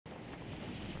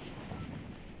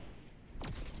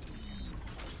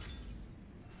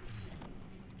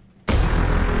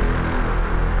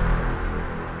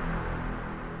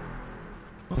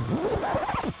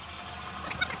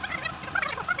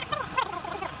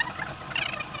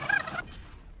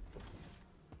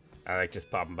I like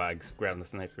just popping by, grabbing the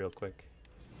snipe real quick.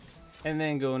 And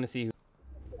then going to see who.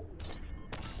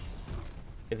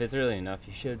 If it's early enough,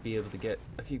 you should be able to get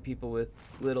a few people with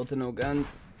little to no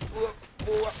guns.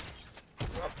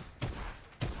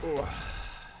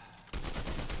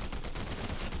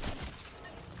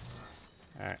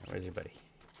 Alright, where's your buddy?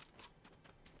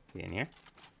 Is he in here?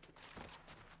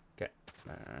 Okay.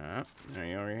 Are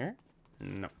you over here?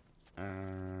 No.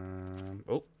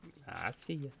 Oh, I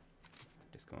see you.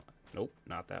 Just going. Nope,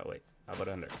 not that way. How about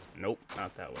under? Nope,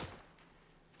 not that way.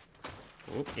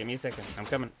 Oh, give me a second. I'm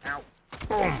coming. Ow.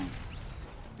 Boom.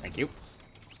 Thank you.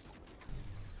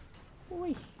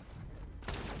 Oi.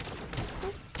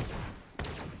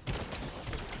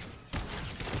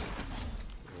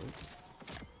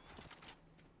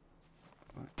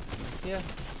 Yeah.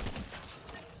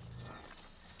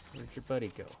 Where'd your buddy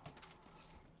go?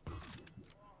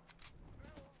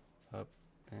 Up,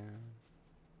 down.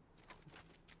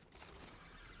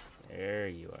 There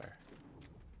you are.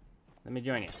 Let me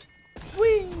join you.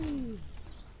 Whee!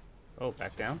 Oh,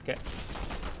 back down? Okay.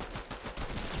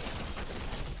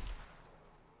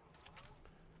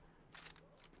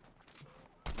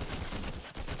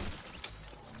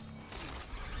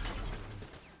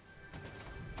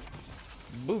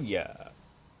 Booyah!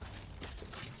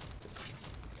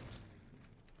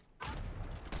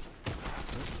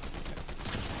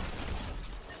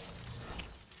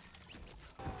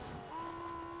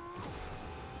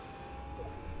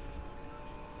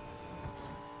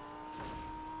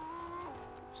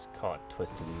 Just call it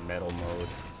Twisted Metal mode.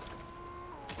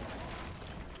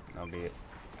 Albeit,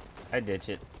 I ditch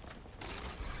it.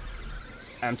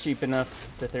 I'm cheap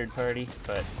enough to third party,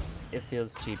 but it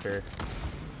feels cheaper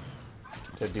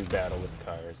to do battle with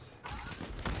cars.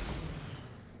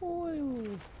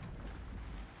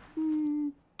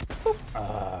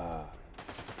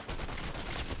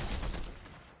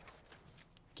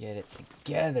 Get it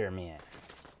together, man.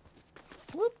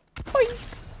 Whoop, boing.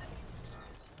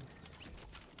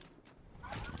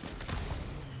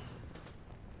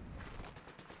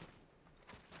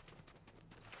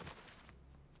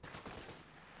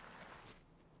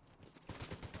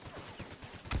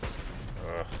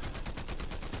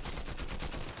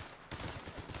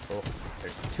 Oh,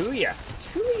 there's two of ya.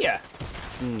 Two of ya.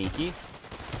 Sneaky.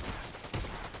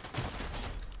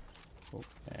 Oh,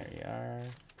 there you are.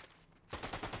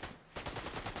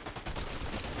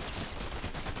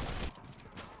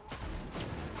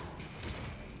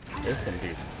 Listen,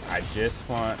 dude. I just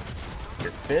want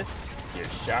your fist, your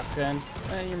shotgun,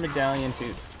 and your medallion,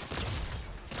 too.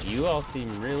 You all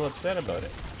seem real upset about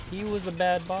it. He was a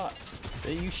bad boss, so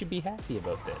you should be happy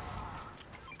about this.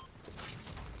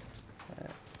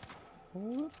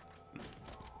 Whoop.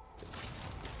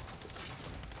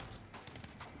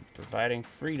 Providing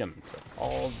freedom to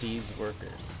all these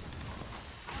workers.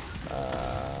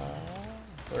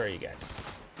 Where are you guys?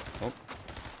 Oh,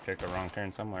 took a wrong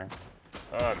turn somewhere.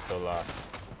 Oh, I'm so lost.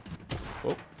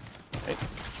 Oh, hey.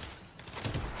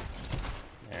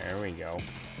 There we go.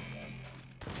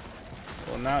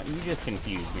 Well, now you just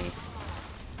confused me.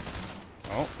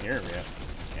 Oh, you're real.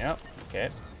 Yep, okay.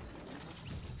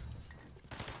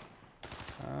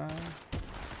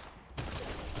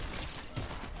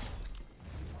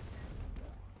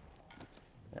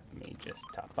 Let me just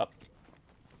top up.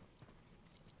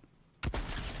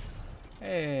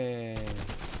 Hey.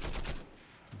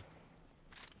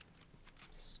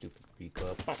 Stupid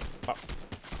recoil. Pop, pop.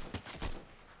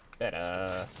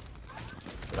 Better.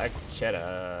 Like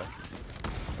cheddar.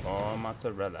 Or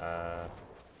mozzarella.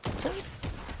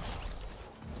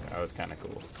 That was kind of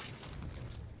cool.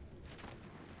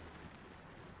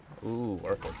 Ooh,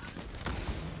 Warful.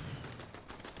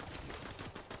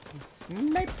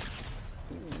 Snipe!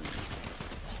 Ooh.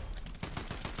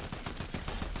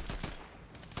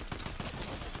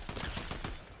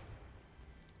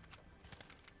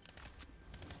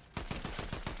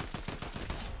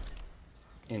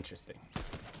 Interesting.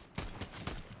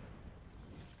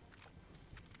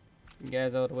 You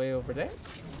guys all the way over there?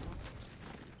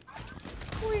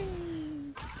 Whee!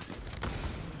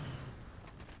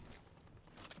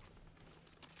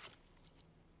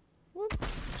 Whoop.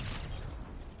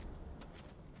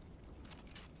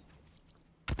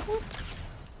 Whoop.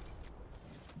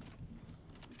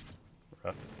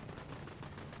 Rough.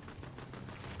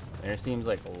 There seems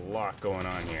like a lot going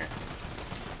on here.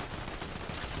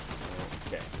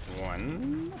 Okay,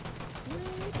 1,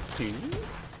 2,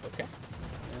 okay.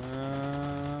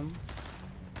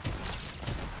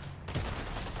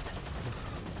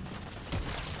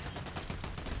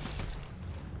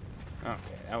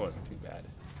 Okay, that wasn't too bad.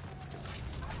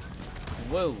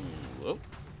 Whoa, whoa,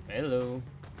 hello.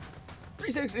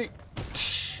 360!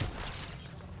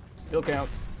 Still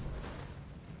counts.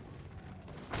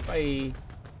 Bye.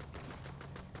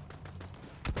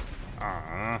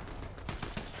 Aww.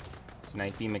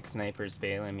 Snipey McSniper's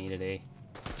failing me today.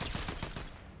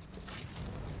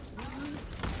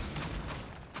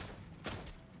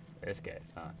 This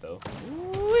guy's hot though.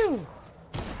 Woo!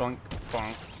 Bonk,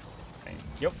 bonk.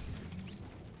 Yep.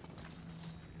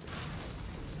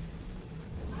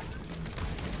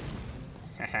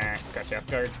 Haha, got you off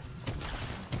guard.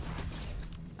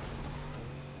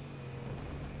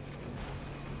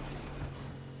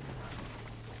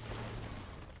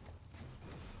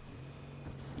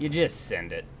 You just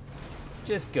send it.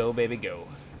 Just go, baby, go.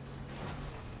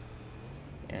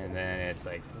 And then it's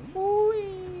like,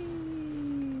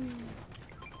 whee!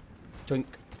 Twink.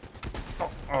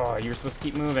 Oh, you were supposed to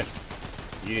keep moving.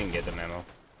 You didn't get the memo.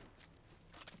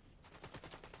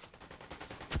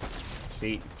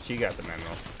 See, she got the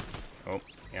memo. Oh,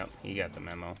 yep, he got the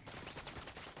memo.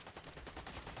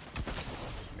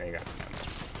 They got the memo.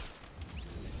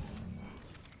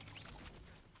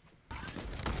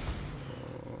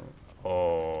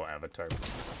 Oh, Avatar.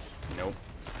 Nope.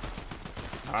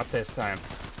 Not this time.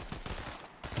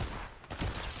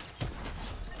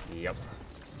 Yep.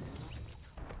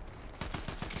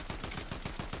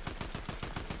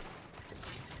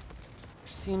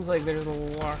 Seems like there's a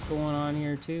lot going on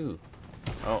here too.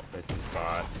 Oh, this is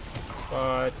bot.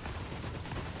 Bot.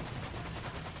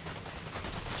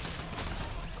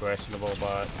 Questionable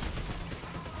bot.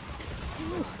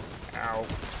 Ooh. Ow.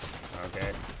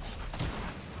 Okay.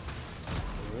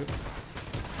 Oops.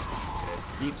 Just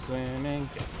keep swimming.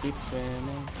 Just keep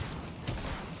swimming.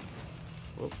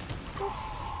 Whoop. Whoop.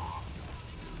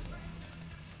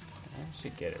 I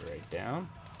should get it right down.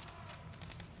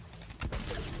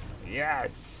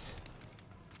 Yes!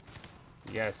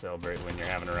 You gotta celebrate when you're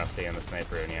having a rough day on the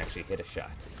sniper and you actually hit a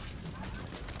shot.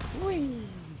 Whee!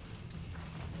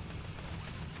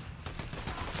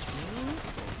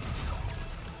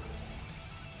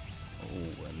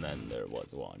 Oh, and then there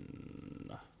was one.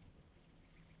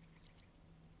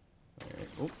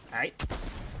 Oop, hi.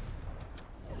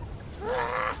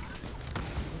 Ah!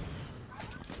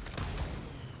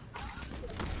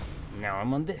 Now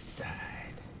I'm on this side.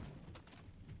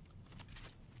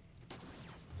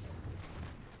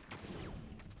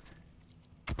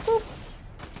 Boop.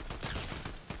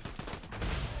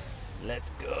 Let's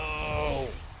go.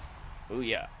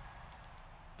 Booyah.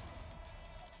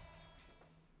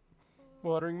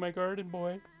 Watering my garden,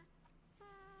 boy.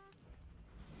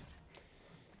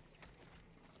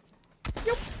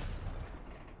 Yep.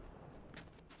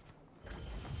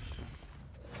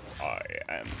 I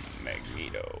am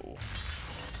Magneto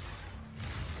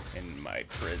in my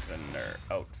prisoner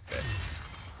outfit.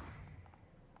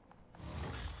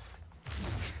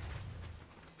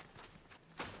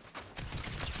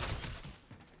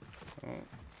 Oh.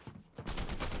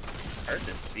 Hard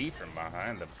to see from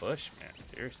behind the bush, man.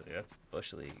 Seriously, that's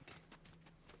Bush League.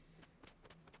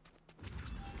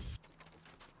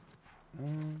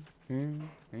 Everybody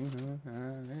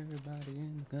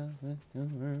in the car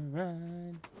with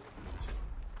ride.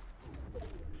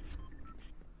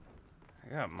 I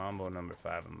got Mambo number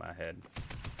 5 in my head.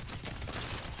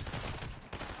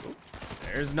 Oop,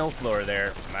 there's no floor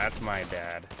there. That's my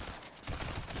dad.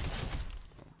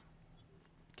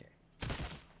 Okay.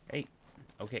 Hey.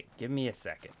 Okay, give me a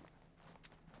second.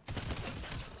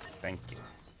 Thank you.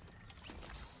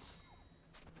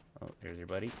 Oh, there's your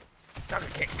buddy. Sucker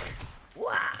kick.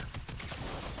 Wah!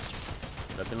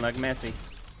 Looking like Messi.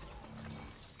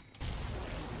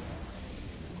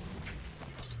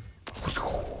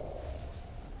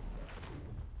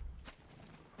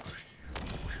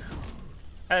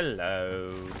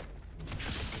 Hello.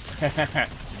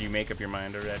 Did you make up your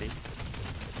mind already?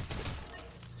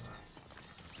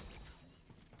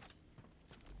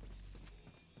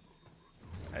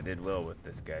 I did well with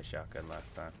this guy's shotgun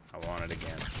last time. I want it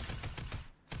again.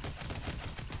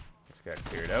 This got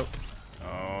cleared out.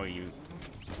 Oh, you.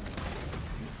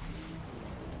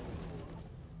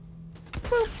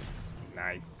 Boop.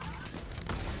 Nice.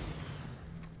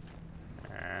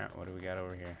 What do we got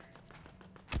over here?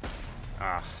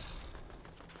 Ah,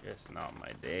 just not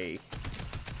my day.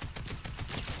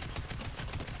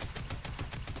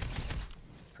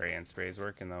 Spray and spray's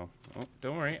working though. Oh,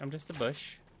 don't worry, I'm just a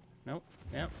bush. Nope,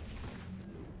 yep.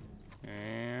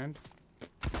 And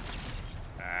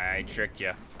I tricked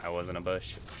you. I wasn't a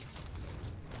bush.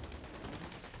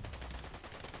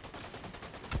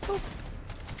 Boop.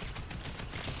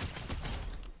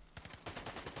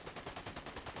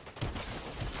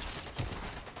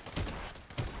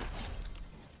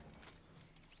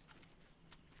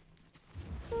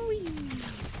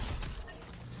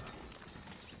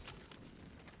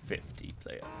 50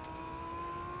 player.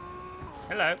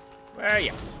 Hello. Where are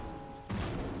you?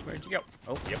 Where'd you go?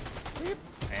 Oh, yep.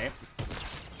 Yep.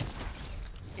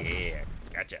 Yeah,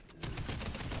 gotcha.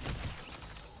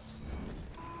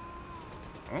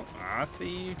 Oh, I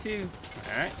see you too.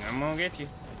 Alright, I'm gonna get you.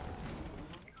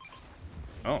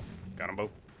 Oh, got them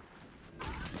both.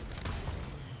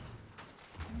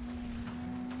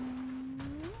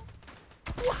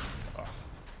 Oh.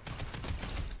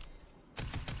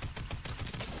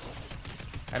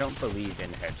 I don't believe in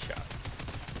headshots.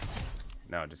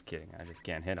 No, just kidding. I just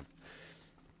can't hit them.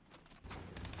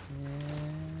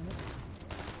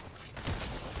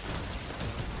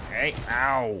 Hey,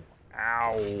 ow.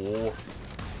 Ow.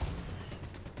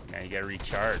 Now you gotta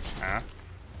recharge, huh?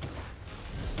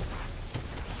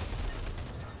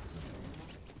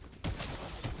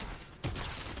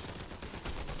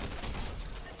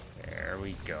 There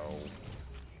we go.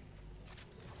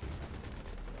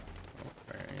 Oh,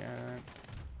 where you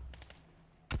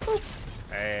at?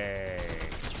 Hey.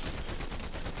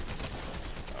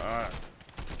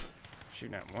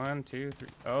 Shooting at 1, 2, 3.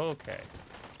 Okay.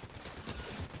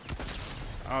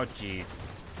 Oh, jeez.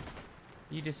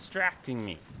 You distracting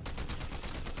me.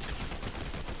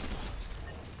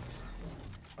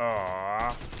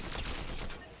 Aww.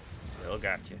 Still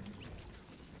got you.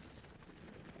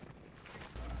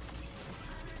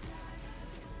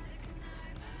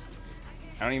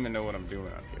 I don't even know what I'm doing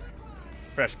up here.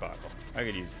 Fresh bottle. I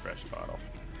could use a fresh bottle.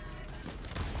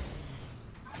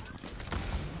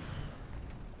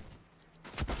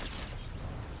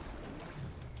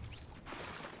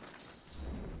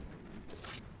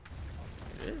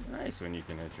 It is nice when you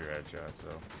can hit your headshots,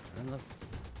 though. I love.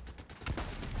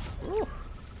 Ooh.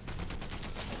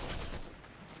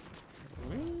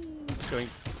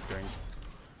 Doink, doink.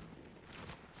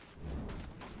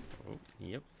 Oh,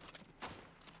 yep.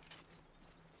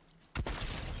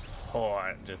 Oh,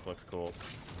 it just looks cool.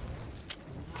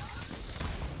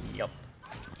 Yep.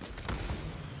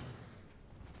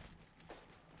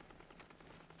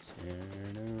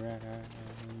 Turn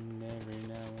around every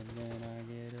now and then I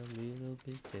get a little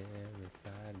bit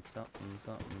terrified. Something,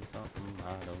 something, something. I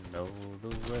don't know the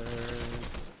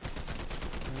words.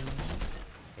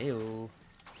 Heyo.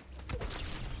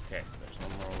 Okay, so there's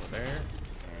one more over there.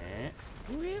 And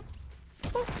whip.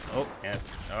 Oh, yes.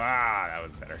 Ah, that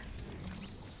was better.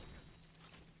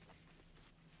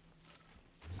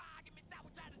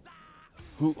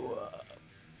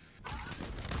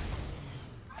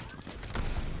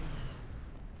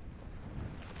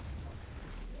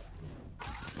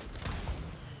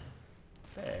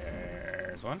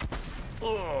 There's one.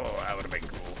 Oh, that would have been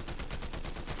cool.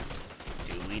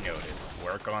 Duly noted.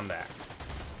 Work on that.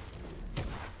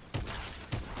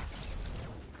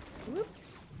 Whoop.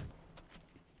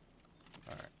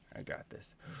 Alright, I got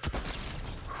this.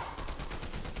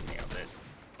 Nailed it.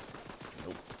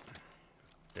 Nope.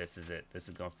 This is it. This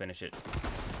is gonna finish it.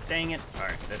 Dang it.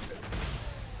 Alright, this is.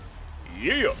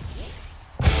 Yeah!